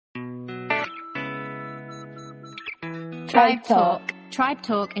Tribe Talk. Tribe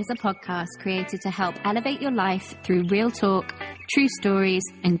Talk is a podcast created to help elevate your life through real talk, true stories,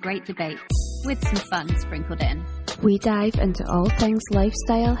 and great debates, with some fun sprinkled in. We dive into all things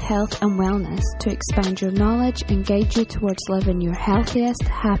lifestyle, health, and wellness to expand your knowledge and guide you towards living your healthiest,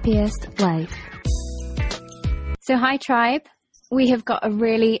 happiest life. So hi Tribe, we have got a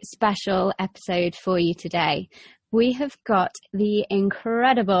really special episode for you today. We have got the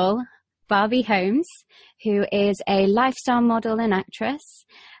incredible Barbie Holmes, who is a lifestyle model and actress,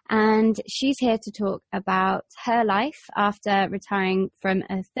 and she's here to talk about her life after retiring from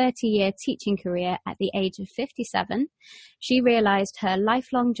a 30-year teaching career at the age of 57. She realized her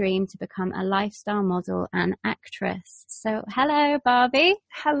lifelong dream to become a lifestyle model and actress. So hello, Barbie.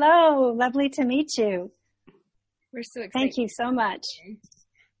 Hello, lovely to meet you. We're so excited. Thank you so much.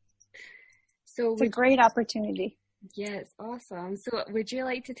 So it's a great opportunity. Yeah, it's awesome. So would you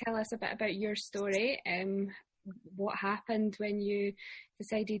like to tell us a bit about your story? What happened when you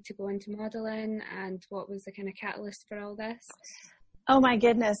decided to go into modeling, and what was the kind of catalyst for all this? Oh my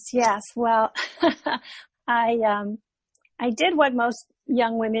goodness, yes. Well, I did what most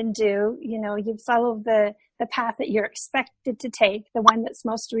young women do. You know, you follow the path that you're expected to take, the one that's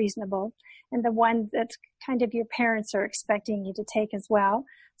most reasonable, and the one that kind of your parents are expecting you to take as well.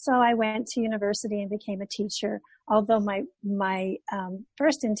 So I went to university and became a teacher, although my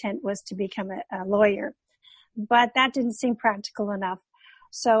first intent was to become a lawyer. But that didn't seem practical enough.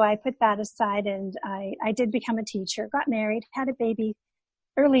 So I put that aside, and I did become a teacher, got married, had a baby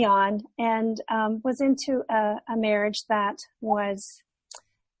early on, and was into a marriage that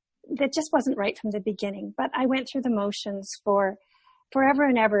just wasn't right from the beginning. But I went through the motions for forever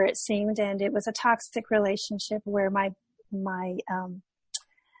and ever, it seemed, and it was a toxic relationship where my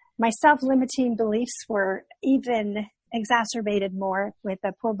self-limiting beliefs were even exacerbated more with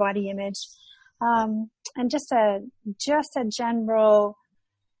a poor body image, and just a general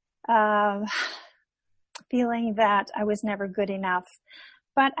feeling that I was never good enough.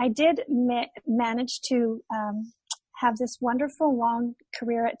 But I did manage to have this wonderful long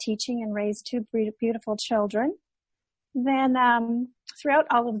career at teaching and raise two beautiful children. Then throughout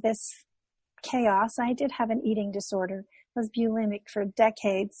all of this chaos, I did have an eating disorder. I was bulimic for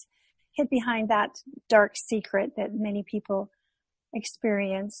decades, hid behind that dark secret that many people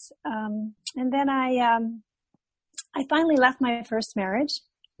experience. And then I finally left my first marriage,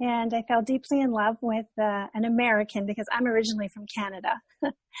 and I fell deeply in love with an American, because I'm originally from Canada,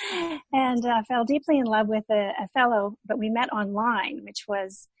 and fell deeply in love with a fellow, but we met online, which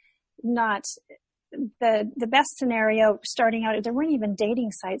was not the best scenario starting out. There weren't even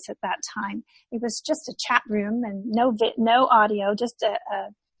dating sites at that time. It was just a chat room and no audio, just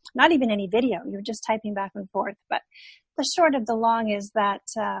not even any video. You were just typing back and forth. But the short of the long is that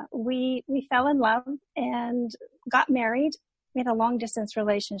we fell in love and got married. We had a long distance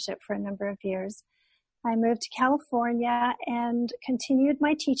relationship for a number of years. I moved to California and continued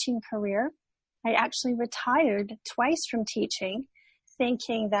my teaching career. I actually retired twice from teaching,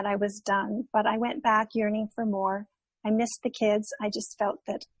 thinking that I was done, but I went back yearning for more. I missed the kids. I just felt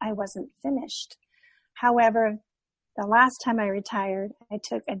that I wasn't finished. However, the last time I retired, I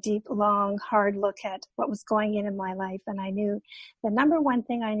took a deep, long, hard look at what was going in my life, and I knew the number one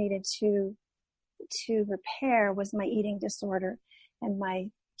thing I needed to repair was my eating disorder and my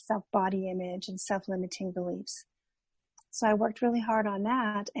self-body image and self-limiting beliefs. So I worked really hard on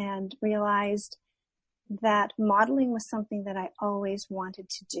that and realized that modeling was something that I always wanted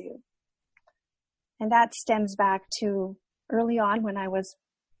to do. And that stems back to early on when I was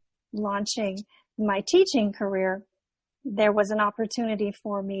launching my teaching career. There was an opportunity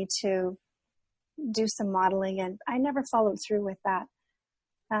for me to do some modeling, and I never followed through with that.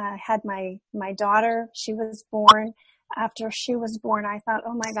 I had my daughter. She was born. After she was born, I thought,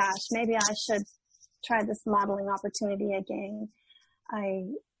 oh my gosh, maybe I should try this modeling opportunity again.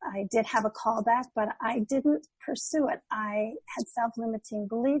 I did have a callback, but I didn't pursue it. I had self-limiting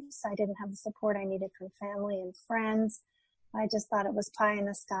beliefs. I didn't have the support I needed from family and friends. I just thought it was pie in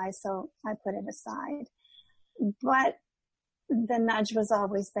the sky, so I put it aside. But the nudge was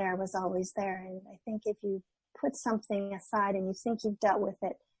always there. And I think if you put something aside and you think you've dealt with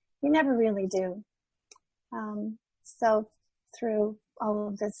it, you never really do. So through all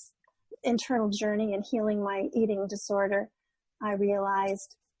of this internal journey and healing my eating disorder, I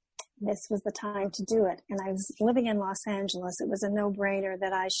realized this was the time to do it. And I was living in Los Angeles. It was a no-brainer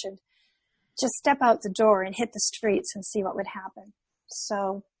that I should just step out the door and hit the streets and see what would happen.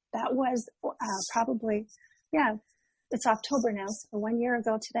 So that was it's October now. So 1 year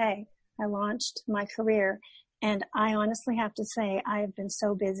ago today, I launched my career. And I honestly have to say, I have been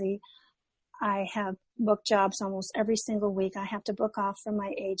so busy. I have booked jobs almost every single week. I have to book off from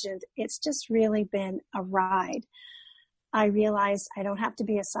my agent. It's just really been a ride. I realized I don't have to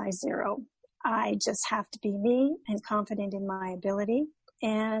be a size 0. I just have to be me and confident in my ability.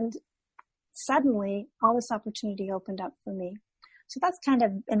 And suddenly all this opportunity opened up for me. So that's kind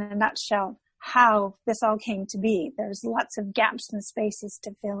of in a nutshell how this all came to be. There's lots of gaps and spaces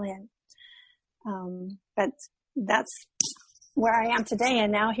to fill in. But that's where I am today.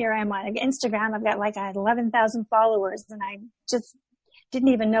 And now here I am on Instagram. I've got like 11,000 followers, and I just didn't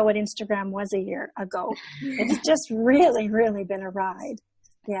even know what Instagram was a year ago. It's just really, really been a ride.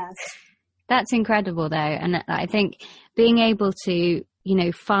 Yes. That's incredible though. And I think being able to,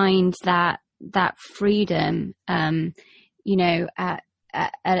 find that freedom,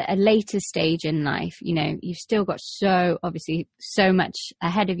 at a later stage in life, you've still got so much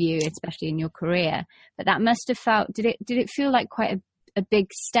ahead of you, especially in your career, but that must have felt, did it feel like quite a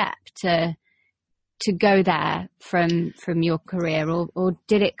big step to go there from your career, or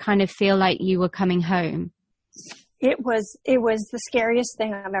did it kind of feel like you were coming home? It was the scariest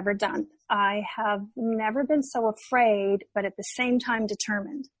thing I've ever done. I have never been so afraid, but at the same time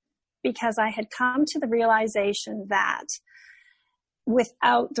determined, because I had come to the realization that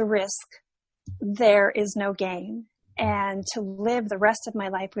without the risk, there is no gain. And to live the rest of my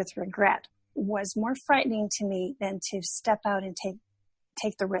life with regret was more frightening to me than to step out and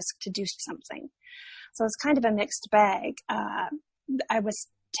take the risk to do something. So it's kind of a mixed bag. I was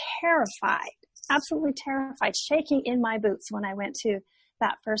terrified, absolutely terrified, shaking in my boots when I went to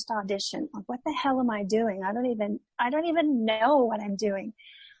that first audition. Like, what the hell am I doing? I don't even know what I'm doing.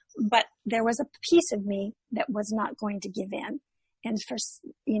 But there was a piece of me that was not going to give in. And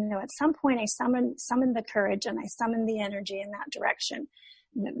at some point I summoned the courage, and I summoned the energy in that direction.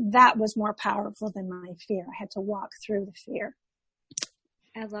 That was more powerful than my fear. I had to walk through the fear.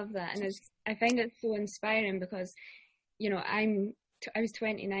 I love that. And I find it so inspiring because, I was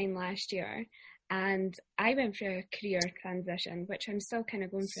 29 last year, and I went through a career transition, which I'm still kind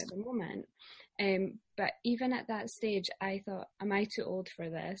of going through at the moment. But even at that stage, I thought, am I too old for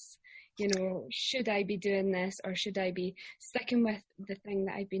this? Should I be doing this, or should I be sticking with the thing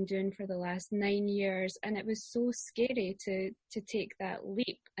that I've been doing for the last 9 years? And it was so scary to take that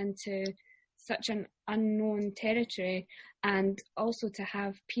leap into such an unknown territory, and also to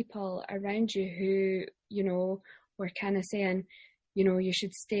have people around you who, were kind of saying, you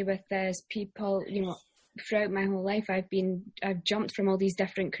should stay with this. People, throughout my whole life, I've jumped from all these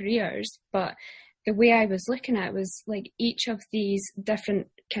different careers, but the way I was looking at it was like each of these different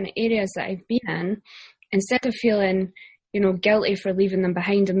kind of areas that I've been in, instead of feeling, guilty for leaving them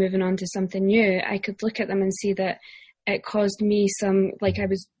behind and moving on to something new, I could look at them and see that it caused me I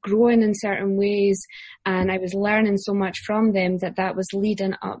was growing in certain ways, and I was learning so much from them that was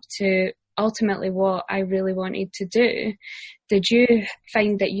leading up to ultimately what I really wanted to do. Did you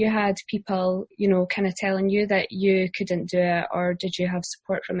find that you had people, kind of telling you that you couldn't do it, or did you have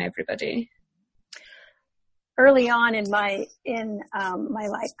support from everybody? Early on in my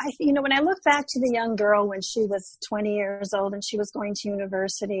life, when I look back to the young girl when she was 20 years old and she was going to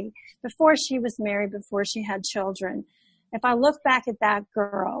university, before she was married, before she had children, if I look back at that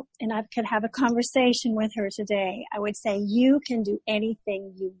girl and I could have a conversation with her today, I would say, you can do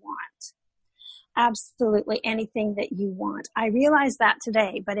anything you want. Absolutely anything that you want. I realize that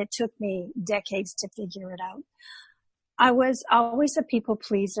today, but it took me decades to figure it out. I was always a people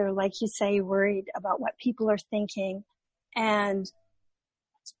pleaser, like you say, worried about what people are thinking and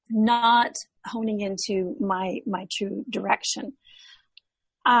not honing into my true direction.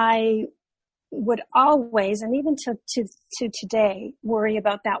 I would always, and even to today, worry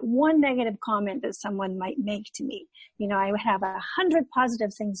about that one negative comment that someone might make to me. I would have 100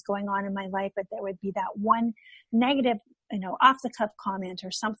 positive things going on in my life, but there would be that one negative, off the cuff comment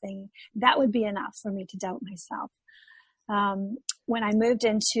or something that would be enough for me to doubt myself. When I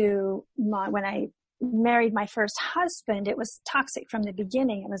when I married my first husband, it was toxic from the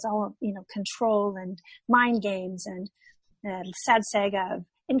beginning. It was all, control and mind games and sad saga of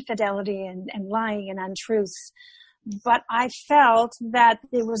infidelity and lying and untruths. But I felt that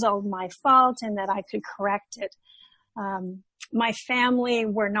it was all my fault and that I could correct it. My family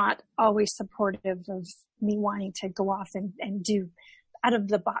were not always supportive of me wanting to go off and do out of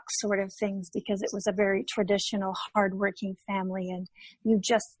the box sort of things, because it was a very traditional, hardworking family, and you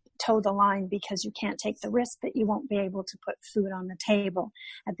just toe the line because you can't take the risk that you won't be able to put food on the table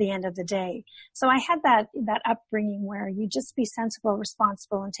at the end of the day. So I had that upbringing where you just be sensible,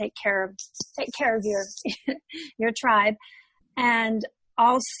 responsible, and take care of your your tribe, and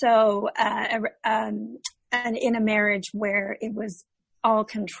also and in a marriage where it was all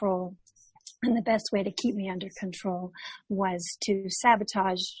control. And the best way to keep me under control was to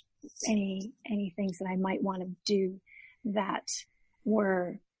sabotage any things that I might want to do that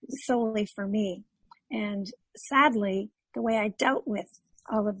were solely for me. And sadly, the way I dealt with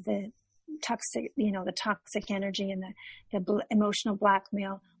all of the toxic energy and the emotional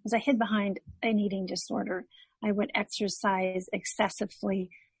blackmail was I hid behind an eating disorder. I would exercise excessively,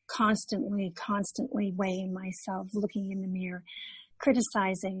 constantly weighing myself, looking in the mirror,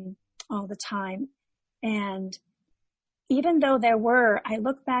 criticizing all the time. And even though I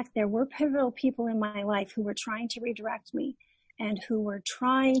look back, there were pivotal people in my life who were trying to redirect me and who were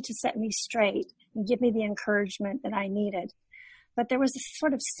trying to set me straight and give me the encouragement that I needed. But there was a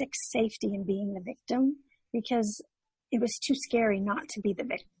sort of sick safety in being the victim because it was too scary not to be the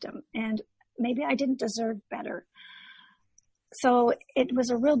victim. And maybe I didn't deserve better. So it was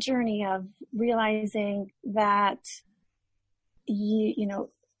a real journey of realizing that,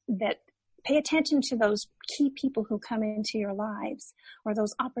 that pay attention to those key people who come into your lives or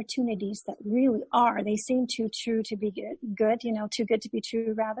those opportunities that really are, they seem too true to be good, too good to be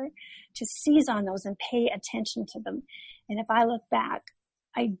true rather, to seize on those and pay attention to them. And if I look back,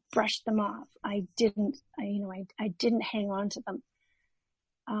 I brushed them off. I didn't hang on to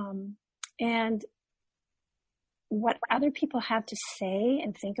them. And what other people have to say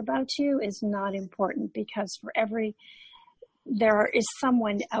and think about you is not important, because there is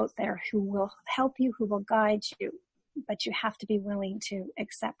someone out there who will help you, who will guide you, but you have to be willing to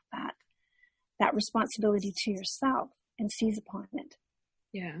accept that responsibility to yourself and seize upon it.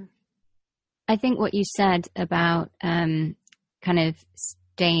 Yeah. I think what you said about kind of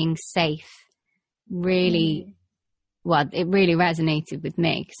staying safe really, well, it really resonated with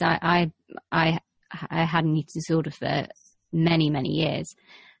me, because I had an eating disorder for many, many years.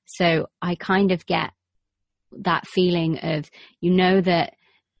 So I kind of get that feeling of, that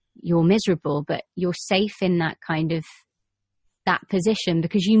you're miserable, but you're safe in that kind of that position,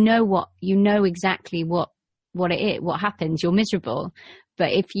 because you know exactly what it is, what happens. You're miserable.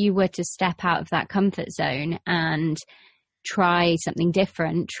 But if you were to step out of that comfort zone and try something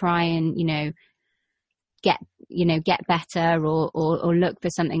different, try and, get better or look for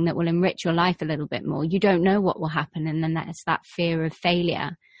something that will enrich your life a little bit more, you don't know what will happen. And then that's that fear of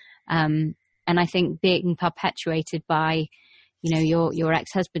failure. And I think being perpetuated by, your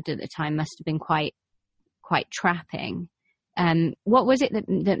ex-husband at the time must have been quite trapping. What was it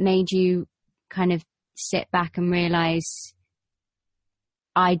that made you kind of sit back and realize,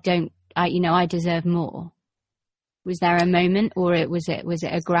 I deserve more? Was there a moment, or was it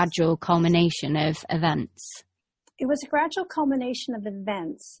a gradual culmination of events? It was a gradual culmination of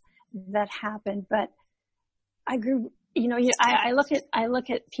events that happened, but I grew. I look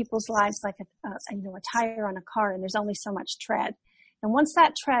at people's lives like a tire on a car, and there's only so much tread. And once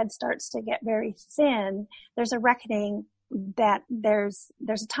that tread starts to get very thin, there's a reckoning that there's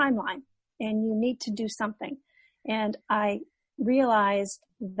a timeline, and you need to do something. And I realized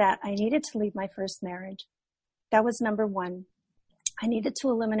that I needed to leave my first marriage. That was number one. I needed to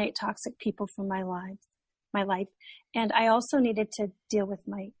eliminate toxic people from my life. And I also needed to deal with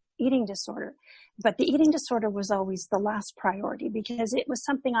my eating disorder. But the eating disorder was always the last priority, because it was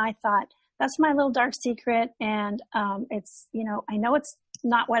something I thought, that's my little dark secret. And it's, I know it's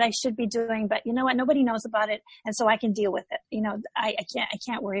not what I should be doing, but you know what? Nobody knows about it. And so I can deal with it. I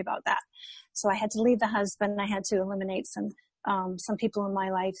can't worry about that. So I had to leave the husband. I had to eliminate some people in my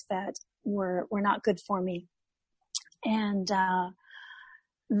life that were not good for me. And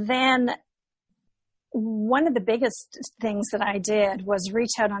then one of the biggest things that I did was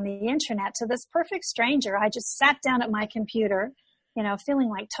reach out on the internet to this perfect stranger. I just sat down at my computer, feeling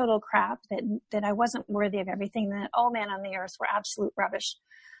like total crap, that I wasn't worthy of everything, that all men on the earth were absolute rubbish.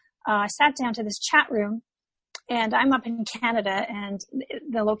 I sat down to this chat room, and I'm up in Canada, and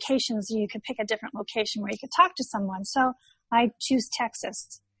the locations, you could pick a different location where you could talk to someone. So I choose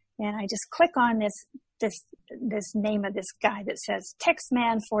Texas, and I just click on this name of this guy that says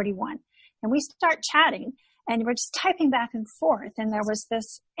TexMan41. And we start chatting, and we're just typing back and forth. And there was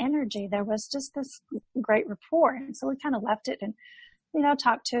this energy. There was just this great rapport. And so we kind of left it and,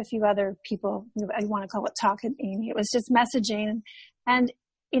 talked to a few other people. I want to call it talking. It was just messaging. And,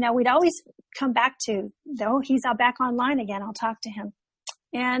 we'd always come back to, though he's back online again, I'll talk to him.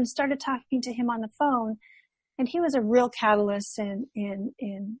 And started talking to him on the phone. And he was a real catalyst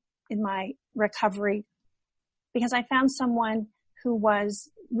in my recovery, because I found someone who was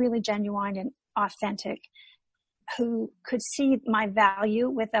really genuine and authentic, who could see my value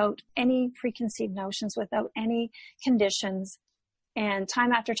without any preconceived notions, without any conditions. And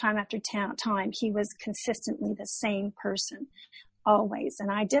time after time after time, he was consistently the same person. always.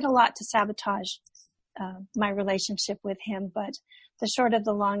 And I did a lot to sabotage my relationship with him, but the short of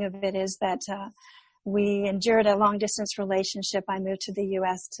the long of it is that we endured a long distance relationship. I moved to the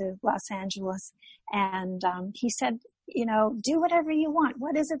U.S., to Los Angeles, and he said, do whatever you want.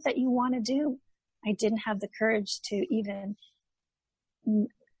 What is it that you want to do? I didn't have the courage to even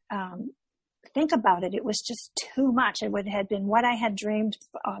think about it. It was just too much. It had been what I had dreamed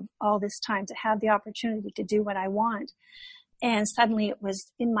of all this time, to have the opportunity to do what I want. And suddenly it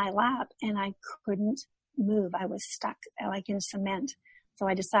was in my lap and I couldn't move. I was stuck like in cement. So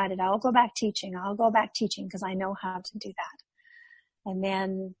I decided I'll go back teaching because I know how to do that. And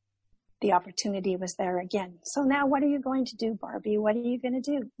then the opportunity was there again. So now what are you going to do, Barbie? What are you going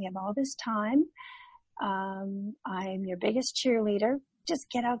to do? We have all this time. I'm your biggest cheerleader.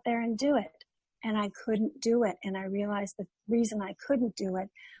 Just get out there and do it. And I couldn't do it. And I realized the reason I couldn't do it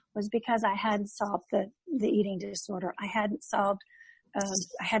was because I hadn't solved the eating disorder. I hadn't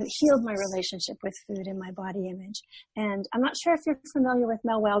healed my relationship with food and my body image. And I'm not sure if you're familiar with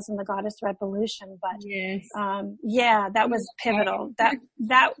Mel Wells and the Goddess Revolution, but yes. That was pivotal. That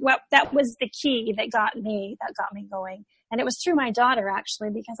was the key that got me going. And it was through my daughter, actually,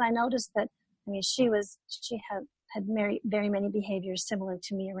 because I noticed that, she had very many behaviors similar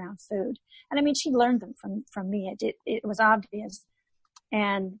to me around food. And she learned them from me. It was obvious.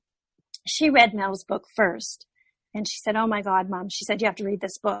 And she read Mel's book first. And she said, "Oh my God, Mom," she said, "you have to read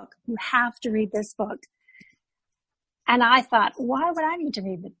this book. You have to read this book." And I thought, why would I need to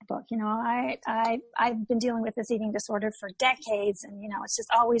read the book? I've been dealing with this eating disorder for decades, and, it's just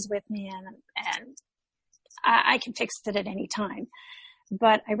always with me, and I can fix it at any time.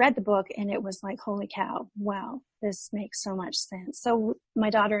 But I read the book and it was like, holy cow, wow, this makes so much sense. So my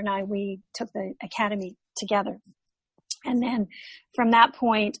daughter and I, we took the academy together. And then from that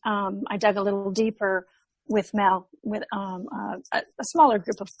point, I dug a little deeper with Mel, with a smaller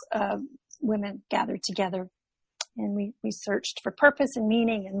group of women gathered together. And we searched for purpose and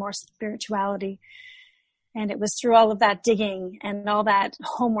meaning and more spirituality. And it was through all of that digging and all that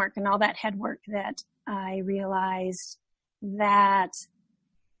homework and all that head work that I realized that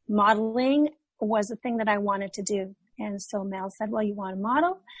modeling was the thing that I wanted to do. And so Mel said, "Well, you want to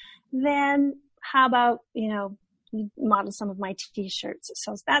model? Then how about, you model some of my t-shirts?"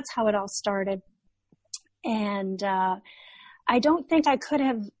 So that's how it all started. And I don't think I could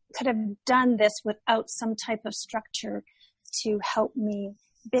have done this without some type of structure to help me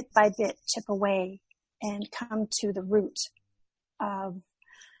bit by bit chip away and come to the root of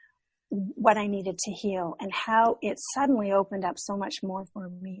what I needed to heal, and how it suddenly opened up so much more for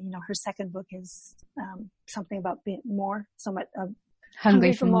me. Her second book is something about being more, so much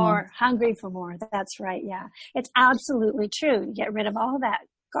hungry for more. Hungry for more. That's right. Yeah. It's absolutely true. You get rid of all that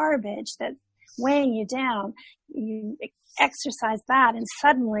garbage that's weighing you down. You exercise that, and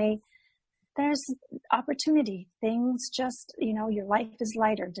suddenly there's opportunity. Things just, your life is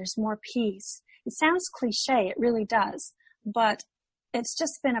lighter. There's more peace. It sounds cliche. It really does. But it's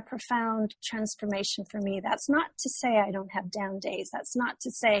just been a profound transformation for me. That's not to say I don't have down days. That's not to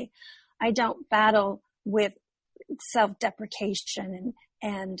say I don't battle with self-deprecation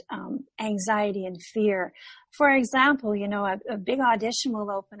and anxiety and fear. For example, a big audition will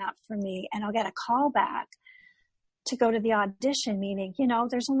open up for me and I'll get a call back to go to the audition, meaning,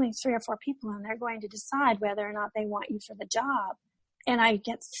 there's only 3 or 4 people and they're going to decide whether or not they want you for the job. And I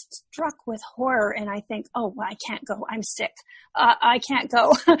get struck with horror and I think, oh, well, I can't go. I'm sick. I can't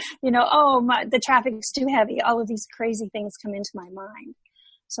go. The traffic's too heavy. All of these crazy things come into my mind.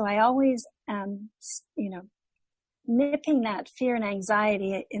 So I always am, nipping that fear and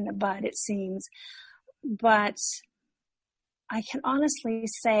anxiety in the bud, it seems. But I can honestly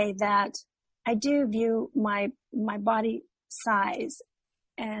say that I do view my body size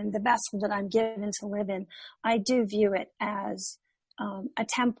and the vessel that I'm given to live in, I do view it as a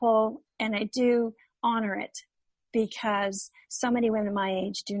temple, and I do honor it, because so many women my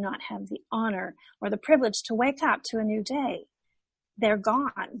age do not have the honor or the privilege to wake up to a new day. They're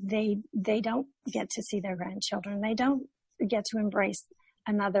gone. They don't get to see their grandchildren. They don't get to embrace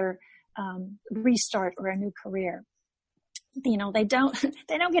another restart or a new career. They don't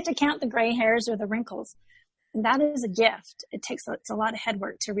get to count the gray hairs or the wrinkles. And that is a gift. It's a lot of head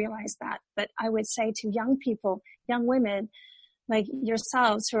work to realize that. But I would say to young people, young women like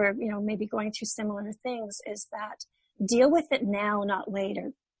yourselves who are, maybe going through similar things, is that deal with it now, not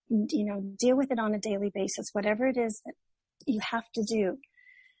later. Deal with it on a daily basis, whatever it is that you have to do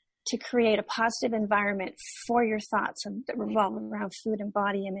to create a positive environment for your thoughts that revolve around food and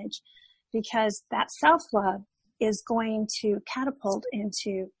body image, because that self-love is going to catapult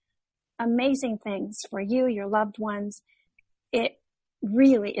into amazing things for you, your loved ones, it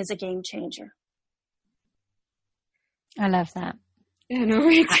really is a game changer. I love that. Yeah, no,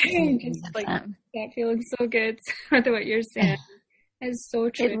 me too. Just like that feeling so good with what you're saying. It's so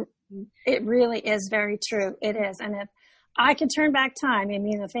true. It really is very true. It is. And if I could turn back time, I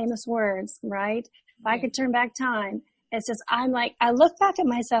mean, the famous words, right? If I could turn back time, it's just, I look back at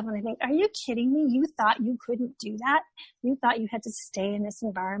myself and I think, are you kidding me? You thought you couldn't do that? You thought you had to stay in this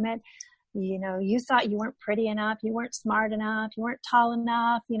environment? You know, you thought you weren't pretty enough. You weren't smart enough. You weren't tall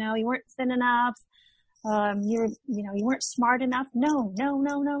enough. You know, you weren't thin enough. You weren't smart enough. No.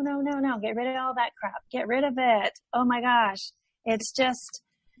 Get rid of all that crap. Get rid of it. Oh my gosh. It's just,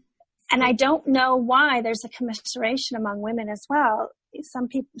 and I don't know why there's a commiseration among women as well. Some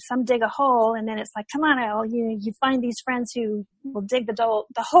dig a hole, and then it's like, come on, Elle, you find these friends who will dig the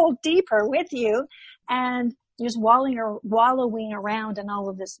hole deeper with you, and you're just wallowing around in all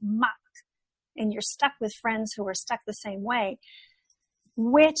of this muck, and you're stuck with friends who are stuck the same way,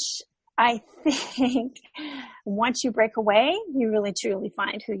 which I think once you break away, you really truly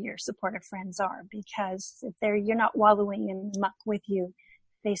find who your supportive friends are, because if you're not wallowing in muck with you,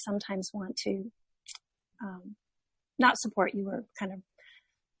 they sometimes want to not support you or kind of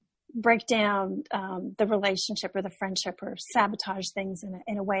break down the relationship or the friendship or sabotage things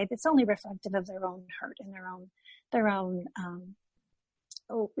in a way that's only reflective of their own hurt and their own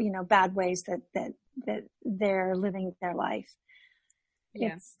bad ways that they're living their life.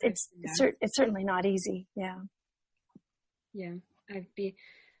 Yeah, it's certainly not easy. Yeah.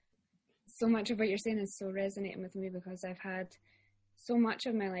 So much of what you're saying is so resonating with me, because I've had so much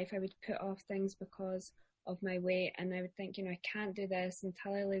of my life I would put off things because of my weight, and I would think, I can't do this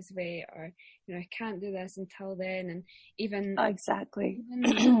until I lose weight, or I can't do this until then. And even exactly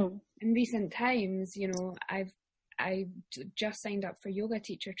in recent times, I just signed up for yoga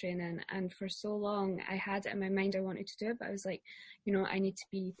teacher training, and for so long I had it in my mind I wanted to do it, but I was like, I need to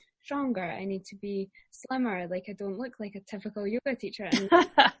be stronger, I need to be slimmer, like I don't look like a typical yoga teacher. And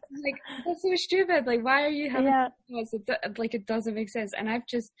like, that's so stupid, like why are you having like, it doesn't make sense. And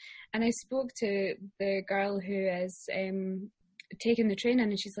I spoke to the girl who is taking the training,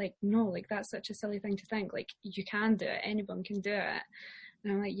 and she's like, no, like that's such a silly thing to think, like you can do it, anyone can do it.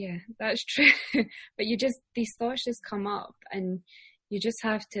 And I'm like, yeah, that's true. But these thoughts just come up, and you just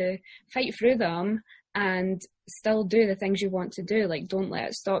have to fight through them and still do the things you want to do. Like, don't let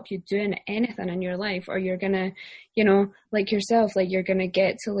it stop you doing anything in your life, or you're going to, like yourself, like you're going to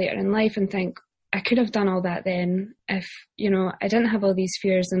get to later in life and think, I could have done all that then if, I didn't have all these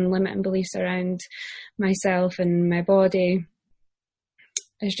fears and limiting beliefs around myself and my body.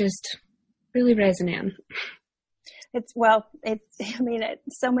 It's just really resonating. So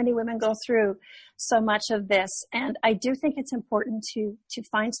many women go through so much of this, and I do think it's important to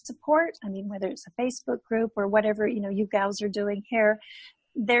find support. I mean, whether it's a Facebook group or whatever, you gals are doing here,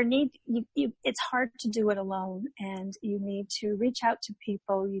 it's hard to do it alone, and you need to reach out to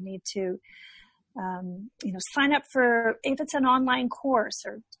people. You need to, sign up for, if it's an online course,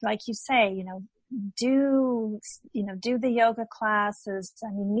 or like you say, do the yoga classes.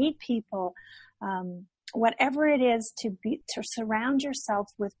 I mean, meet people, whatever it is, to surround yourself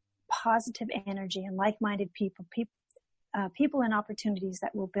with positive energy and like-minded people and opportunities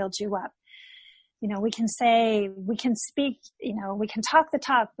that will build you up. We can speak, we can talk the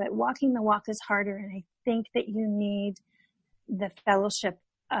talk, but walking the walk is harder. And I think that you need the fellowship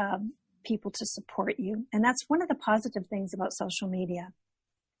of people to support you. And that's one of the positive things about social media.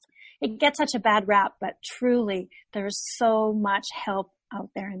 It gets such a bad rap, but truly there's so much help out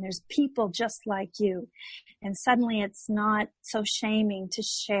there, and there's people just like you. And suddenly it's not so shaming to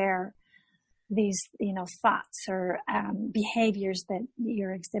share these, thoughts or behaviors that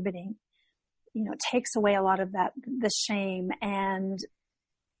you're exhibiting. It takes away a lot of that, the shame and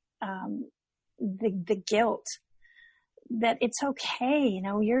the guilt, that it's okay.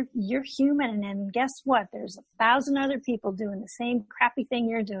 You're human, and guess what? There's 1,000 other people doing the same crappy thing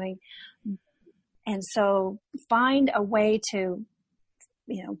you're doing. And so find a way to,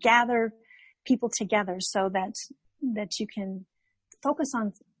 gather people together so that you can focus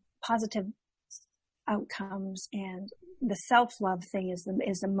on positive outcomes, and the self-love thing is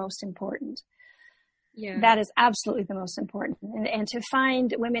the most important. Yeah. That is absolutely the most important. And to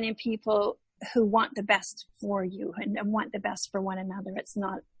find women and people who want the best for you and want the best for one another. It's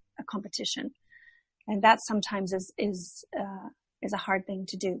not a competition. And that sometimes is a hard thing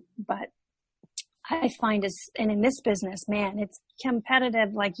to do. But I find and in this business, man, it's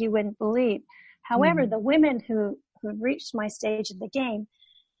competitive like you wouldn't believe. However, the women who have reached my stage of the game,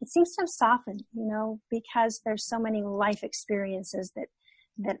 it seems to have softened, because there's so many life experiences that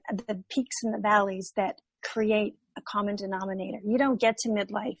the peaks and the valleys that create a common denominator. You don't get to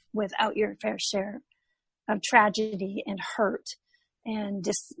midlife without your fair share of tragedy and hurt and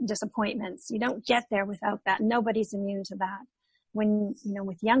disappointments. You don't get there without that. Nobody's immune to that. When,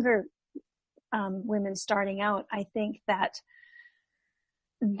 with younger women starting out, I think that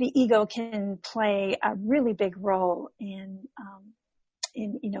the ego can play a really big role in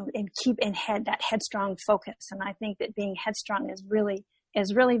keep in that headstrong focus. And I think that being headstrong is really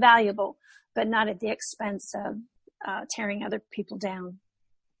valuable, but not at the expense of tearing other people down.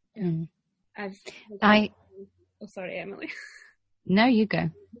 Mm. Oh, sorry, Emily. No, you go.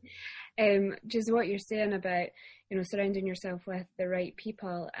 Just what you're saying about, surrounding yourself with the right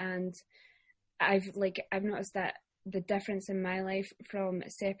people. And I've noticed that the difference in my life from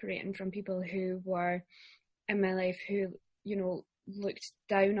separating from people who were in my life who, looked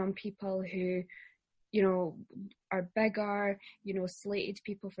down on people who, are bigger, slated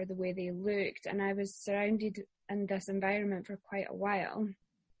people for the way they looked. And I was surrounded in this environment for quite a while.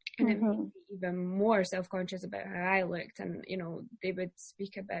 And it made me even more self-conscious about how I looked. And, they would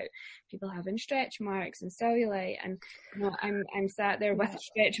speak about people having stretch marks and cellulite. And, I'm sat there with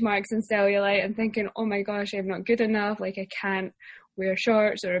stretch marks and cellulite and thinking, oh my gosh, I'm not good enough. Like, I can't wear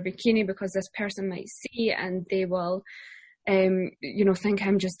shorts or a bikini because this person might see and they will, think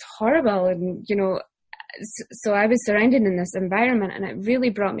I'm just horrible. And, so I was surrounded in this environment and it really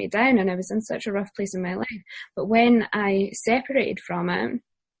brought me down and I was in such a rough place in my life. But when I separated from it,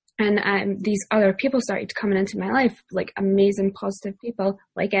 and these other people started coming into my life, like amazing, positive people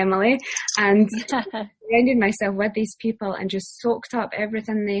like Emily, and surrounded myself with these people and just soaked up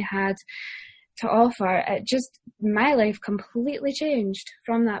everything they had to offer. My life completely changed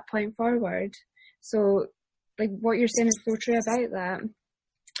from that point forward. So, like, what you're saying is so true about that.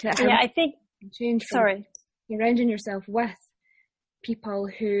 Yeah, I think. Sorry. Surrounding yourself with people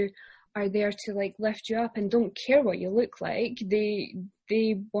who are there to like lift you up and don't care what you look like. They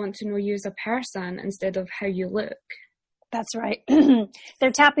want to know you as a person instead of how you look. That's right.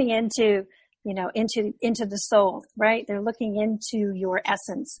 They're tapping into the soul, right? They're looking into your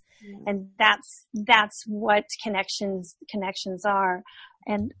essence. Yeah. And that's what connections are.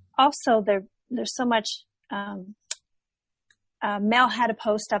 And also there's so much, Mel had a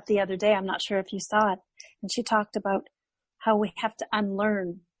post up the other day. I'm not sure if you saw it. And she talked about how we have to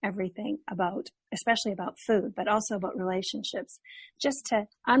unlearn everything especially about food, but also about relationships, just to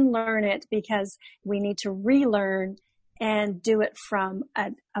unlearn it because we need to relearn and do it from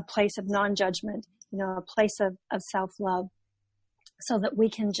a place of non-judgment, a place of self-love, so that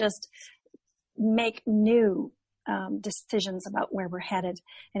we can just make new decisions about where we're headed.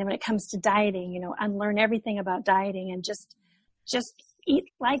 And when it comes to dieting, unlearn everything about dieting and just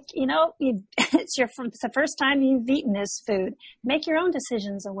eat like, it's the first time you've eaten this food. Make your own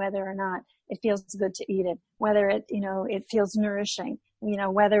decisions on whether or not it feels good to eat it, whether it, it feels nourishing,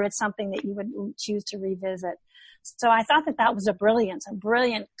 whether it's something that you would choose to revisit. So I thought that was a brilliant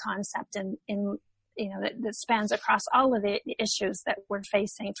concept that spans across all of the issues that we're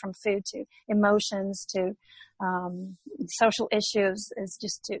facing, from food to emotions to social issues, is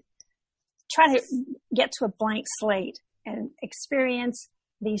just to try to get to a blank slate and experience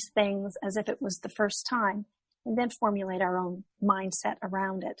these things as if it was the first time, and then formulate our own mindset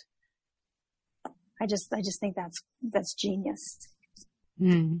around it. I just think that's genius.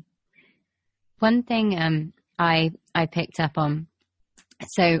 Mm. One thing I picked up on,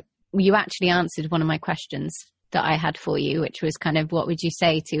 so you actually answered one of my questions that I had for you, which was kind of, what would you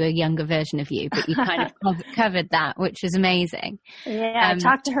say to a younger version of you? But you kind of covered that, which was amazing. Yeah, I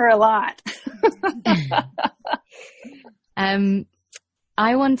talked to her a lot.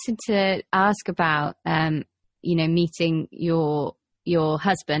 I wanted to ask about, meeting your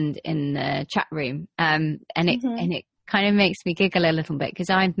husband in the chat room. And it kind of makes me giggle a little bit because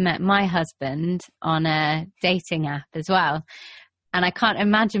I've met my husband on a dating app as well. And I can't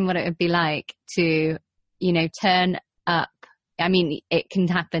imagine what it would be like to, turn up. I mean, it can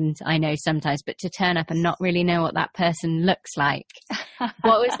happen, I know sometimes, but to turn up and not really know what that person looks like.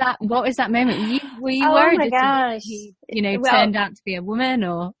 What was that moment? Were you worried that he, turned out to be a woman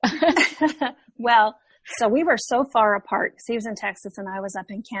or? Well, so we were so far apart because he was in Texas and I was up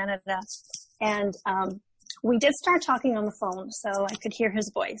in Canada. And, we did start talking on the phone, so I could hear his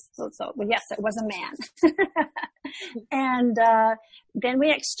voice. So yes, it was a man. And, then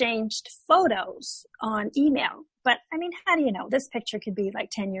we exchanged photos on email. But I mean, how do you know? This picture could be like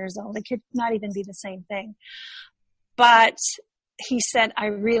 10 years old. It could not even be the same thing. But he said, I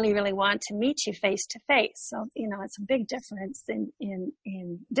really, really want to meet you face to face. So, it's a big difference in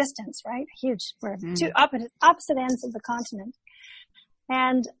distance, right? Huge. We're two opposite ends of the continent.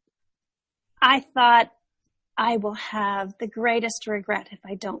 And I thought, I will have the greatest regret if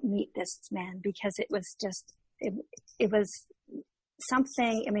I don't meet this man, because it was just, it was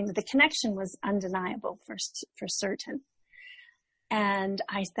something, I mean, the connection was undeniable for certain. And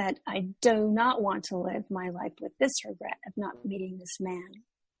I said, I do not want to live my life with this regret of not meeting this man.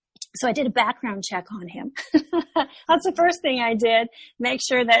 So I did a background check on him. That's the first thing I did. Make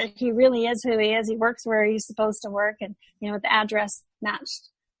sure that he really is who he is. He works where he's supposed to work, and, you know, the address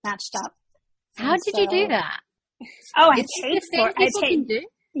matched up. How did you do that? Oh, I paid for it.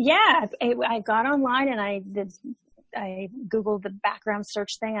 Yeah, I got online and I Googled the background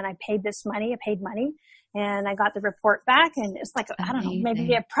search thing, and I paid money, and I got the report back, and it's like, I don't know,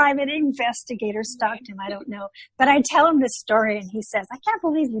 maybe a private investigator stalked him. I don't know. But I tell him this story, and he says, I can't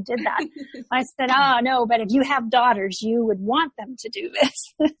believe you did that. I said, oh, no, but if you have daughters, you would want them to do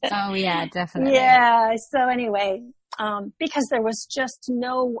this. Oh, yeah, definitely. Yeah. So anyway, because there was just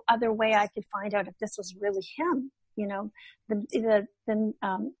no other way I could find out if this was really him. You know, the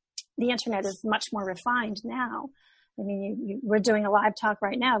internet is much more refined now. I mean, we're doing a live talk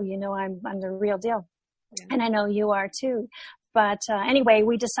right now. You know, I'm the real deal. Yeah. And I know you are too. But anyway,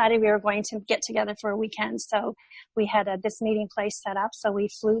 we decided we were going to get together for a weekend. So we had this meeting place set up. So we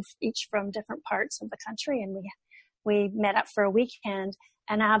flew each from different parts of the country, and we met up for a weekend.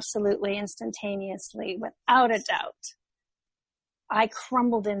 And absolutely instantaneously, without a doubt, I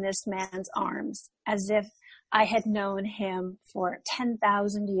crumbled in this man's arms as if I had known him for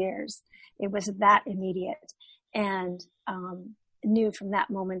 10,000 years. It was that immediate. And knew from that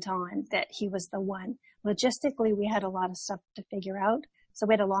moment on that he was the one. Logistically, we had a lot of stuff to figure out. So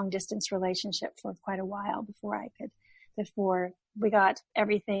we had a long distance relationship for quite a while before we got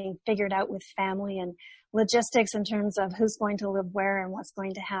everything figured out with family and logistics in terms of who's going to live where and what's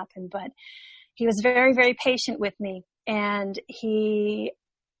going to happen. But he was very, very patient with me, and he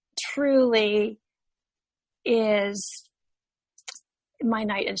truly is my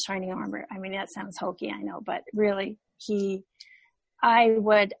knight in shining armor. I mean, that sounds hokey, I know, but really, I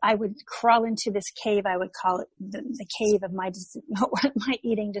would crawl into this cave. I would call it the cave of my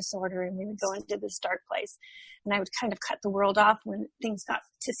eating disorder. And we would go into this dark place, and I would kind of cut the world off when things got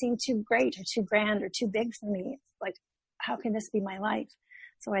to seem too great or too grand or too big for me. It's like, how can this be my life?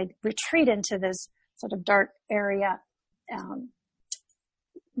 So I'd retreat into this sort of dark area,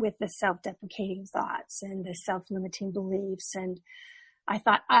 with the self-deprecating thoughts and the self-limiting beliefs. And I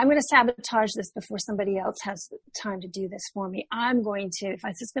thought, I'm going to sabotage this before somebody else has time to do this for me. I'm going to, if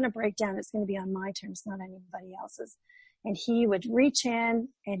it's just going to break down, it's going to be on my terms, not anybody else's. And he would reach in,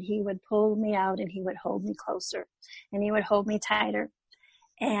 and he would pull me out, and he would hold me closer, and he would hold me tighter.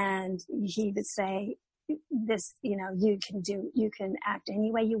 And he would say, this, you know, you can act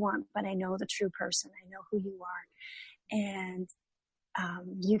any way you want, but I know the true person. I know who you are. And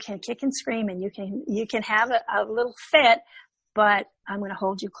you can kick and scream, and you can have a little fit, but I'm going to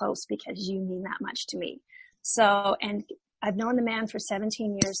hold you close because you mean that much to me. So, and I've known the man for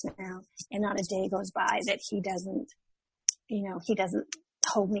 17 years now, and not a day goes by that he doesn't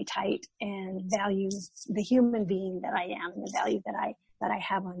hold me tight and value the human being that I am and the value that I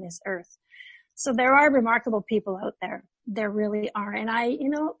have on this earth. So there are remarkable people out there. There really are. And I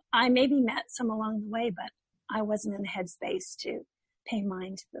maybe met some along the way, but I wasn't in the headspace to pay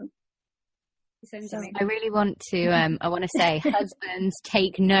mind to them. So I really want to, I want to say, husbands,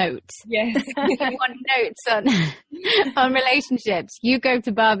 take note. Yes. If you want notes on relationships, you go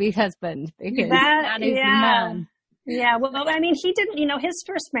to Barbie's husband, because that is the man. Yeah, well, I mean, he didn't, his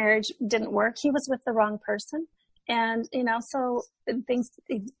first marriage didn't work. He was with the wrong person. And, so things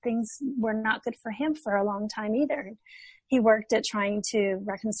were not good for him for a long time either. He worked at trying to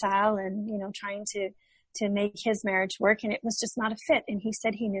reconcile and, trying to make his marriage work, and it was just not a fit. And he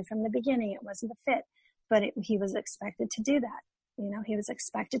said he knew from the beginning it wasn't a fit, but he was expected to do that. He was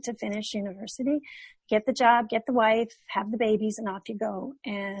expected to finish university, get the job, get the wife, have the babies, and off you go.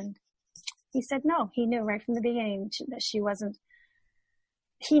 And he said no. He knew right from the beginning that she wasn't.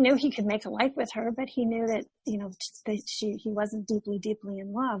 He knew he could make a life with her, but he knew that he wasn't deeply, deeply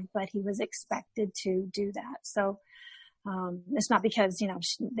in love. But he was expected to do that. So. It's not because,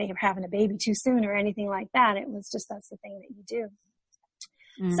 they were having a baby too soon or anything like that. It was just, that's the thing that you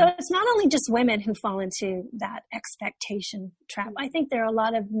do. Mm. So it's not only just women who fall into that expectation trap. I think there are a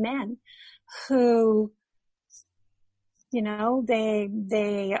lot of men who,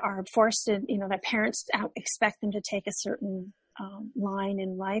 they are forced to, their parents expect them to take a certain, line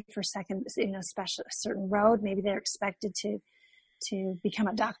in life or a certain road. Maybe they're expected to become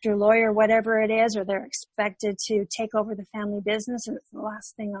a doctor, lawyer, whatever it is, or they're expected to take over the family business, and it's the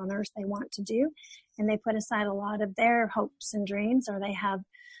last thing on earth they want to do. And they put aside a lot of their hopes and dreams, or they have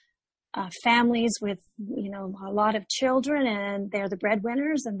families with, a lot of children, and they're the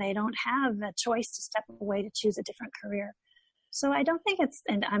breadwinners, and they don't have a choice to step away to choose a different career. So I don't think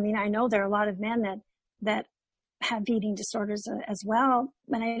I know there are a lot of men that have eating disorders as well,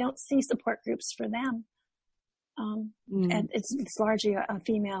 but I don't see support groups for them. And it's largely a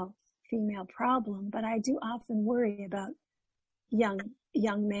female problem, but I do often worry about young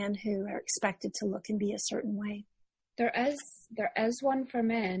men who are expected to look and be a certain way. There is one for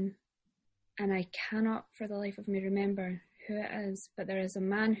men, and I cannot for the life of me remember who it is, but there is a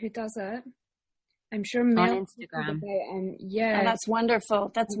man who does it. I'm sure Mel on Instagram. Oh, that's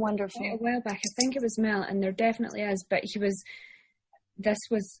wonderful. That's wonderful. A while back, I think it was Mel, and there definitely is, but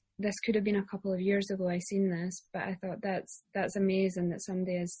this could have been a couple of years ago I seen this, but I thought that's amazing that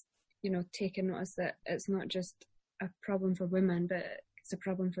somebody has, taken notice that it's not just a problem for women, but it's a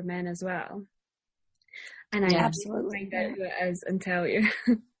problem for men as well. And I absolutely find out who it is and tell you.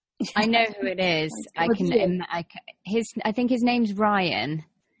 I know who it is. I think his name's Ryan.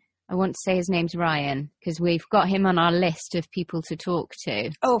 I want to say his name's Ryan because we've got him on our list of people to talk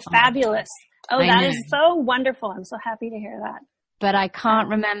to. Oh, fabulous. That is so wonderful. I'm so happy to hear that. But I can't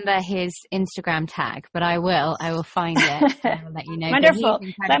remember his Instagram tag, but I will find it. I'll let you know. Wonderful.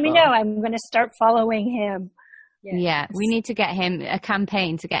 Let me know. I'm going to start following him. Yeah, we need to get him a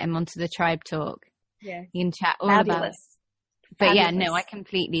campaign to get him onto the Tribe Talk. Yeah. You can chat all about it. But I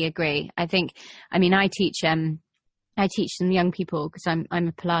completely agree. I teach some young people because I'm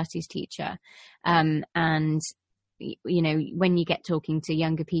a Pilates teacher. And when you get talking to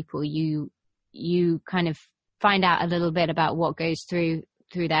younger people, you kind of find out a little bit about what goes through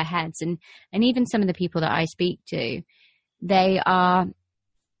their heads. And even some of the people that I speak to, they are,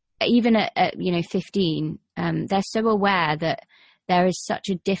 even at 15, they're so aware that there is such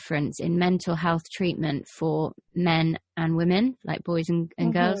a difference in mental health treatment for men and women, like boys and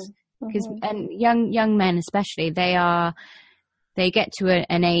girls. Because and young men especially, they get to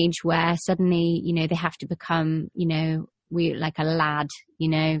an age where suddenly they have to become like a lad.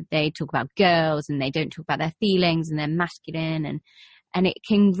 They talk about girls and they don't talk about their feelings, and they're masculine, and it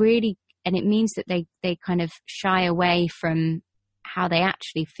can really, and it means that they kind of shy away from how they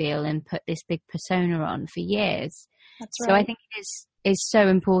actually feel and put this big persona on for years. That's right. So I think it is so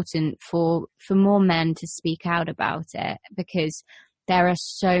important for more men to speak out about it, because there are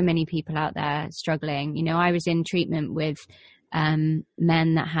so many people out there struggling. I was in treatment with men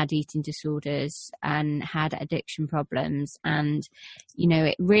that had eating disorders and had addiction problems, and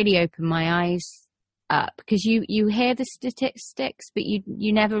it really opened my eyes up, because you hear the statistics, but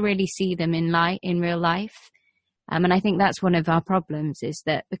you never really see them in real life. And I think that's one of our problems, is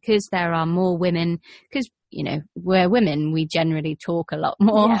that because there are more women, because we're women, we generally talk a lot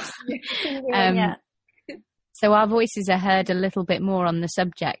more. Yes. So our voices are heard a little bit more on the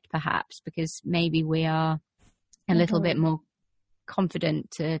subject, perhaps, because maybe we are a little bit more confident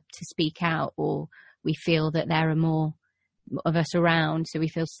to speak out, or we feel that there are more of us around, so we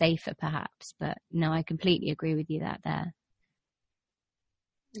feel safer, perhaps. But no, I completely agree with you there.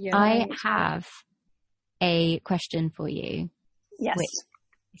 Yeah, I have a question for you. Yes. Which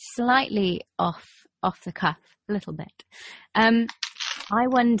is slightly off the cuff, a little bit. I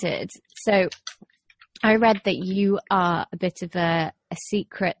wondered, so I read that you are a bit of a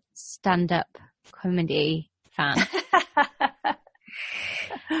secret stand-up comedy fan.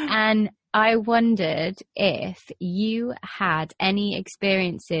 And I wondered if you had any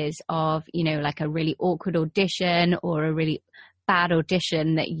experiences of, like a really awkward audition or a really bad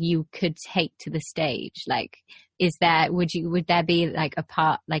audition that you could take to the stage. Like, would there be like a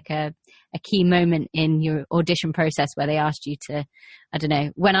part, like a key moment in your audition process where they asked you to, I don't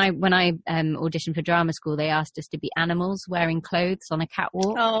know, when I auditioned for drama school, they asked us to be animals wearing clothes on a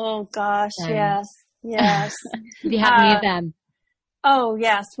catwalk. Oh gosh. Yes. Have you had any of them? Oh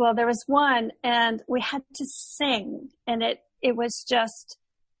yes. Well, there was one, and we had to sing, and it was just,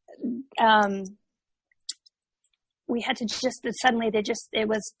 we had to just, suddenly it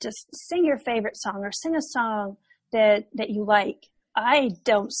was just sing your favorite song, or sing a song that you like. I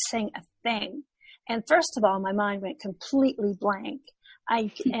don't sing a thing. And first of all, my mind went completely blank. I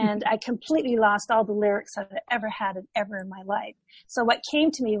completely lost all the lyrics I've ever had in my life. So what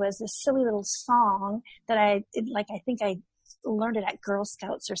came to me was this silly little song that I think I learned it at Girl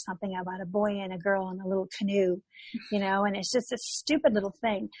Scouts or something, about a boy and a girl in a little canoe, and it's just a stupid little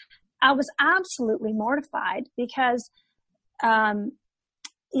thing. I was absolutely mortified because,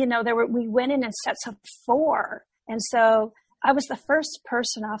 we went in sets of 4. And so I was the first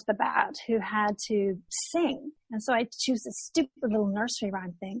person off the bat who had to sing. And so I choose this stupid little nursery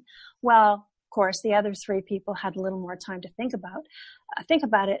rhyme thing. Well, course, the other 3 people had a little more time to think about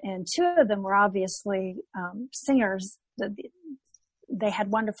it. And 2 of them were obviously singers. They had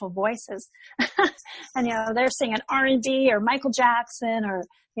wonderful voices. And, they're singing R&B or Michael Jackson or,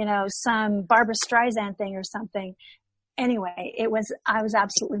 some Barbara Streisand thing or something. Anyway, I was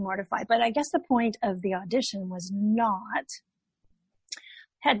absolutely mortified. But I guess the point of the audition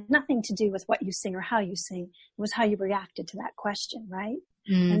had nothing to do with what you sing or how you sing. It was how you reacted to that question, right?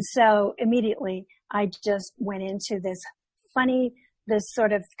 Mm. And so immediately I just went into this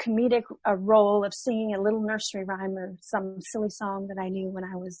sort of comedic role of singing a little nursery rhyme or some silly song that I knew when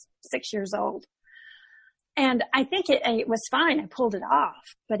I was 6 years old. And I think it was fine. I pulled it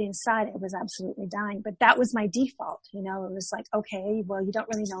off, but inside I was absolutely dying. But that was my default. It was like, okay, well, you don't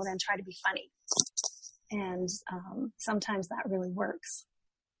really know, then try to be funny. And sometimes that really works.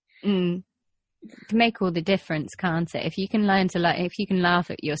 It can make all the difference, can't it? If you can if you can laugh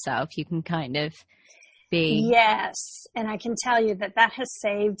at yourself, you can kind of be. Yes. And I can tell you that has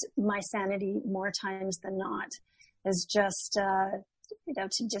saved my sanity more times than not, is just,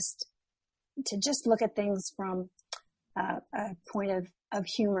 to just look at things from a point of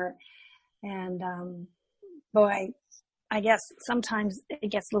humor. And, boy, I guess sometimes it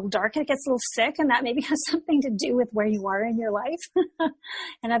gets a little dark and it gets a little sick, and that maybe has something to do with where you are in your life.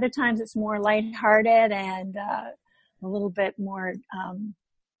 And other times it's more lighthearted and a little bit more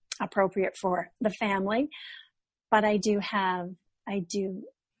appropriate for the family. But I do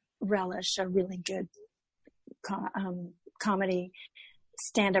relish a really good comedy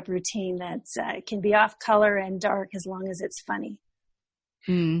stand-up routine that can be off color and dark as long as it's funny.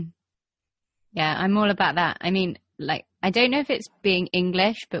 Yeah, I'm all about that. I mean, I don't know if it's being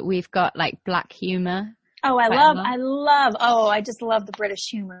English, but we've got black humor. Oh, I just love the British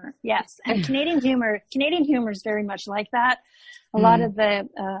humor. Yes. And Canadian humor is very much like that. A lot of the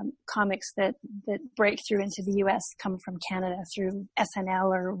comics that break through into the U.S. come from Canada through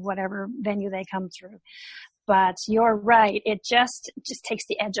SNL or whatever venue they come through. But you're right. It just takes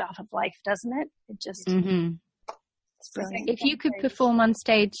the edge off of life, doesn't it? It just, it's brilliant. If you could perform on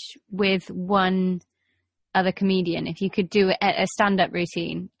stage with one other comedian, if you could do a stand-up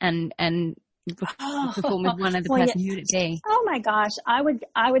routine and perform with one other person, who would it be? Oh my gosh. I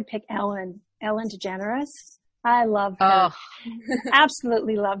would pick Ellen DeGeneres. I love her.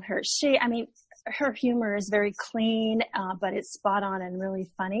 Absolutely love her. Her humor is very clean, but it's spot on and really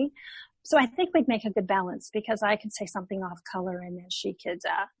funny. So I think we'd make a good balance, because I could say something off color and then she could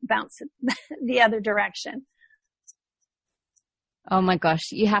bounce it the other direction. Oh my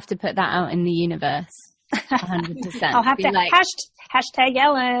gosh, you have to put that out in the universe. 100%. I'll have to hashtag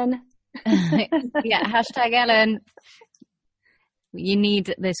Ellen. Yeah, hashtag Ellen. You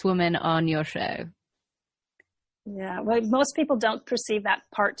need this woman on your show. Yeah, well, most people don't perceive that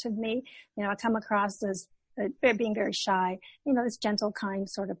part of me. I come across as being very shy, this gentle, kind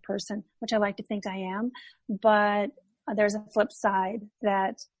sort of person, which I like to think I am. But there's a flip side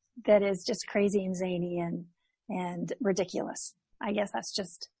that is just crazy and zany and ridiculous. I guess that's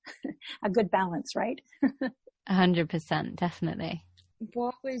just a good balance, right? 100%, definitely.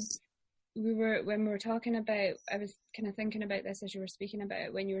 When we were talking about, I was kind of thinking about this as you were speaking about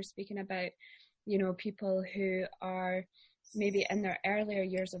it, when you were speaking about, people who are maybe in their earlier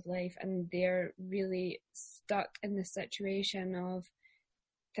years of life and they're really stuck in the situation of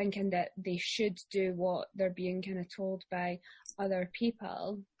thinking that they should do what they're being kind of told by other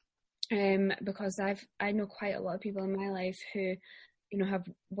people. Because I know quite a lot of people in my life who, have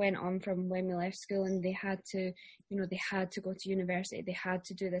went on from when we left school, and they had to go to university, they had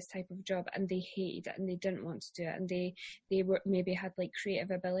to do this type of job, and they hated it and they didn't want to do it, and they were maybe had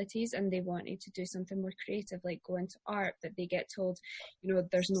creative abilities and they wanted to do something more creative, like go into art, but they get told,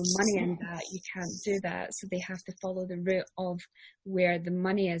 there's no money in that, you can't do that, so they have to follow the route of where the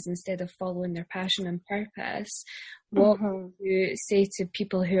money is instead of following their passion and purpose. What would you say to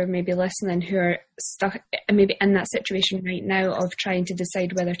people who are maybe listening, who are stuck maybe in that situation right now of trying to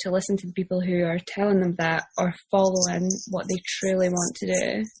decide whether to listen to the people who are telling them that or following what they truly want to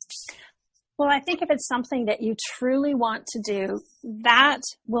do? Well, I think if it's something that you truly want to do, that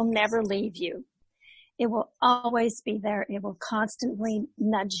will never leave you. It will always be there. It will constantly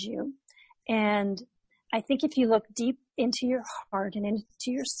nudge you. And I think if you look deep into your heart and into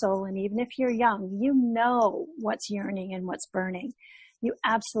your soul, and even if you're young, you know what's yearning and what's burning. You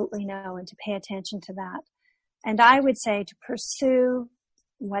absolutely know, and to pay attention to that. And I would say to pursue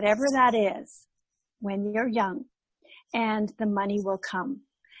whatever that is when you're young, and the money will come.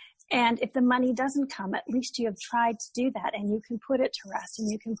 And if the money doesn't come, at least you have tried to do that, and you can put it to rest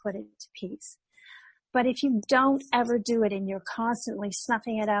and you can put it to peace. But if you don't ever do it and you're constantly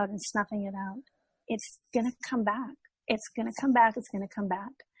snuffing it out, it's going to come back. It's going to come back. It's going to come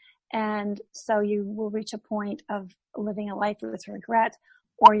back. And so you will reach a point of living a life with regret,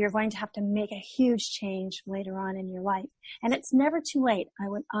 or you're going to have to make a huge change later on in your life. And it's never too late. I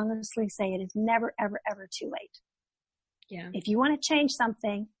would honestly say it is never, ever, ever too late. Yeah. If you want to change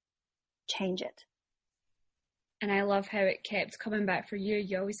something, change it. And I love how it kept coming back for you.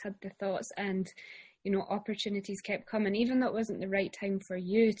 You always had the thoughts and, opportunities kept coming, even though it wasn't the right time for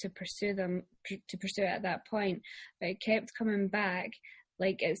you to pursue it at that point. But it kept coming back,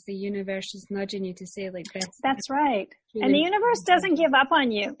 like it's the universe is nudging you to say, like, that's right. And the universe doesn't give up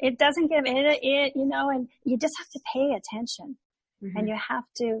on you. It doesn't give it, and you just have to pay attention. Mm-hmm. And you have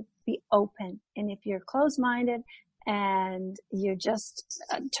to be open. And if you're closed-minded and you just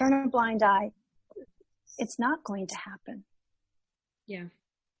turn a blind eye, it's not going to happen. Yeah.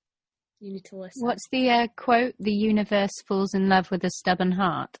 You need to listen. What's the quote? The universe falls in love with a stubborn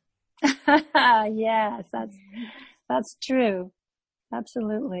heart. Yes, that's true.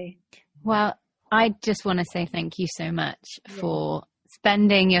 Absolutely. Well, I just want to say thank you so much for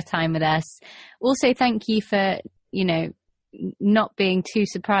spending your time with us. Also, thank you for, not being too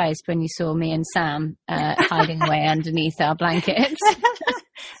surprised when you saw me and Sam hiding away underneath our blankets.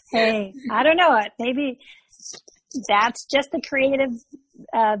 Hey, I don't know it. Maybe that's just the creative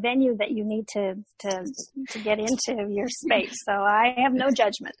venue that you need to get into your space. So I have no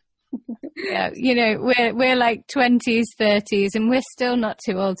judgment. Yeah, we're like 20s, 30s, and we're still not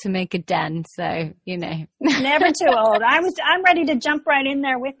too old to make a den. So, never too old. I'm ready to jump right in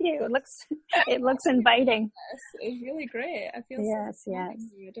there with you. It looks inviting. Yes, it's really great. I feel yes.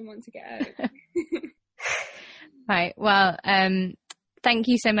 I don't want to get out. Right. Well, thank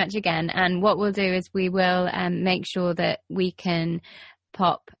you so much again. And what we'll do is we will make sure that we can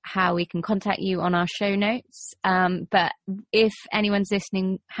pop how we can contact you on our show notes. But if anyone's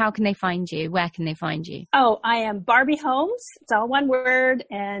listening, how can they find you? Where can they find you? Oh, I am Barbie Holmes. It's all one word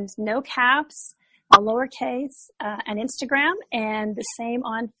and no caps, all lowercase, and Instagram, and the same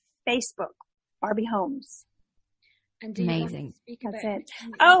on Facebook, Barbie Holmes. And amazing. That's it.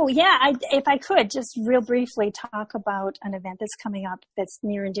 Oh, yeah. If I could just real briefly talk about an event that's coming up that's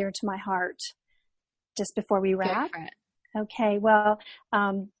near and dear to my heart just before we wrap. Okay. Well,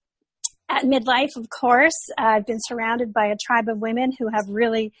 at Midlife, of course, I've been surrounded by a tribe of women who have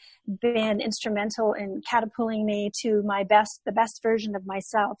really been instrumental in catapulting me to the best version of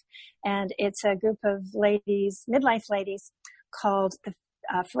myself. And it's a group of ladies, midlife ladies, called the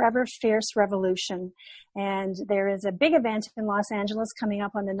Forever Fierce Revolution. And there is a big event in Los Angeles coming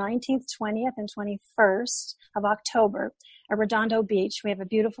up on the 19th, 20th, and 21st of October at Redondo Beach. We have a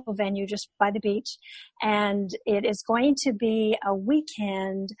beautiful venue just by the beach. And it is going to be a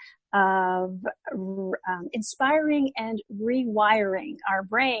weekend of inspiring and rewiring our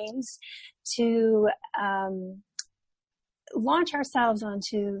brains to launch ourselves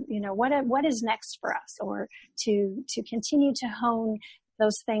onto, what is next for us, or to continue to hone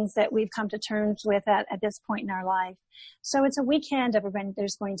those things that we've come to terms with at this point in our life. So it's a weekend of event.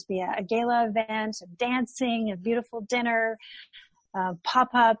 There's going to be a gala event, a dancing, a beautiful dinner,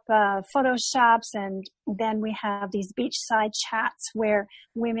 pop-up photo shops, and then we have these beachside chats where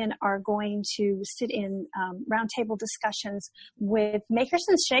women are going to sit in roundtable discussions with makers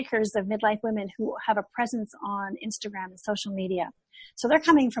and shakers of midlife women who have a presence on Instagram and social media. So they're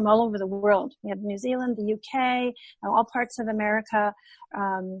coming from all over the world. We have New Zealand, the UK, all parts of America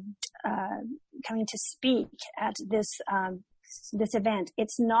coming to speak at this event.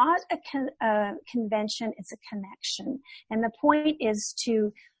 It's not a convention, it's a connection. And the point is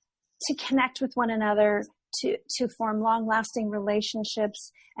to connect with one another, to form long-lasting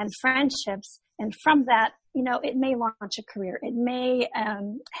relationships and friendships. And from that, it may launch a career. It may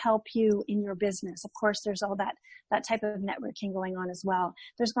help you in your business. Of course, there's all that type of networking going on as well.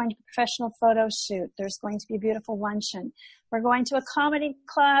 There's going to be a professional photo shoot. There's going to be a beautiful luncheon. We're going to a comedy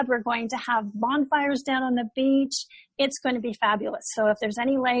club. We're going to have bonfires down on the beach. It's going to be fabulous. So if there's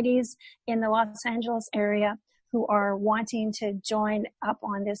any ladies in the Los Angeles area who are wanting to join up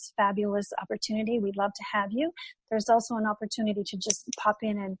on this fabulous opportunity, we'd love to have you. There's also an opportunity to just pop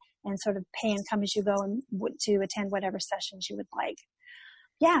in and sort of pay and come as you go, and to attend whatever sessions you would like.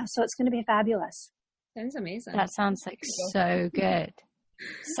 Yeah, so it's going to be fabulous. Sounds amazing. That sounds like so good.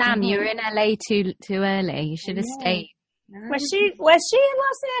 Sam, you were in LA too early. You should have stayed. Was she in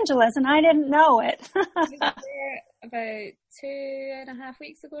Los Angeles and I didn't know it? I was there about 2.5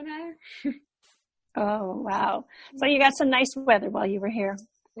 weeks ago now. Oh, wow. So you got some nice weather while you were here.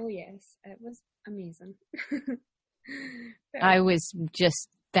 Oh, yes. It was amazing. I was just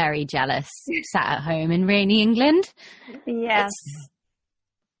very jealous, sat at home in rainy England. Yes.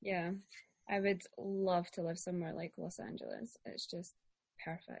 Yeah, I would love to live somewhere like Los Angeles. It's just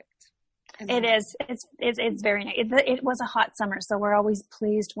perfect. It is. It's very nice. It was a hot summer, so we're always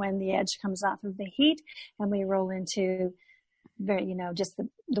pleased when the edge comes off of the heat and we roll into just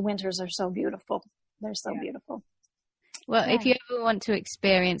the winters are so beautiful. They're so beautiful. Well, if you ever want to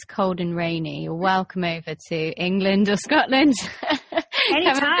experience cold and rainy, you're welcome over to England or Scotland.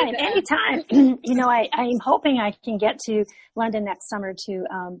 Anytime. I'm hoping I can get to London next summer to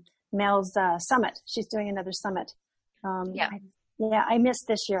Mel's summit. She's doing another summit. I missed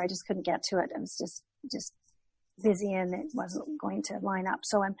this year. I just couldn't get to it. I was just busy and it wasn't going to line up.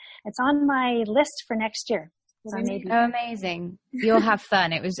 So it's on my list for next year. So amazing. You'll have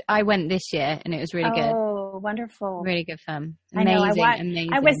fun. I went this year and it was really good. Oh, wonderful. Really good fun. Amazing. Amazing.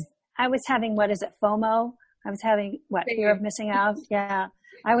 I was having, what is it, FOMO? I was having fear of missing out. Yeah.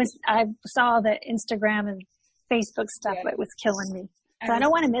 I saw the Instagram and Facebook stuff. It was killing me. So I don't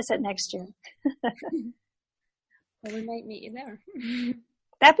want to miss it next year. Well, we might meet you there.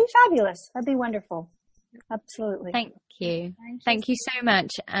 That'd be fabulous. That'd be wonderful. Absolutely. Thank you. Thank you so much.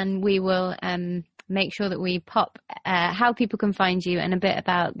 And we will make sure that we pop how people can find you and a bit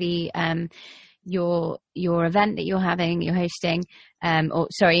about the your event that you're hosting.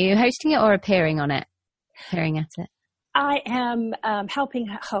 Are you hosting it or appearing on it? Appearing at it. I am helping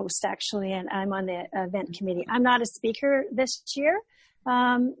host, actually, and I'm on the event committee. I'm not a speaker this year.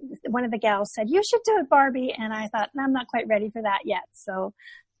 One of the gals said, "You should do it, Barbie," and I thought, I'm not quite ready for that yet. So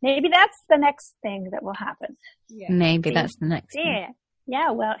maybe that's the next thing that will happen. Yeah. Maybe that's the next thing.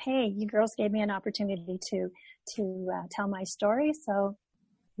 Yeah. Well, hey, you girls gave me an opportunity to tell my story, so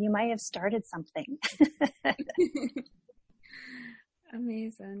you might have started something.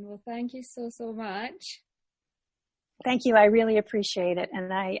 Amazing. Well, thank you so much. Thank you. I really appreciate it.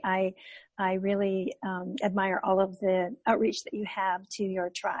 And I really admire all of the outreach that you have to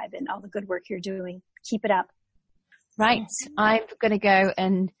your tribe and all the good work you're doing. Keep it up. Right. I'm going to go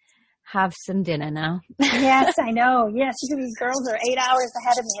and have some dinner now. Yes, I know. Yes, you girls are 8 hours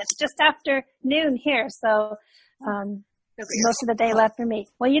ahead of me. It's just after noon here. So most of the day left for me.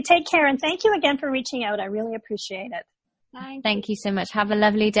 Well, you take care. And thank you again for reaching out. I really appreciate it. Thank you so much. Have a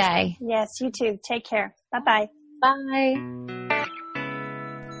lovely day. Yes, you too. Take care. Bye-bye. Bye.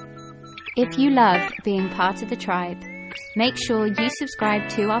 If you love being part of the tribe, make sure you subscribe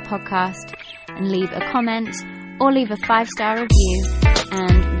to our podcast and leave a comment or leave a 5-star review,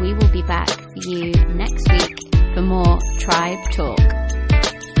 and we will be back for you next week for more Tribe Talk.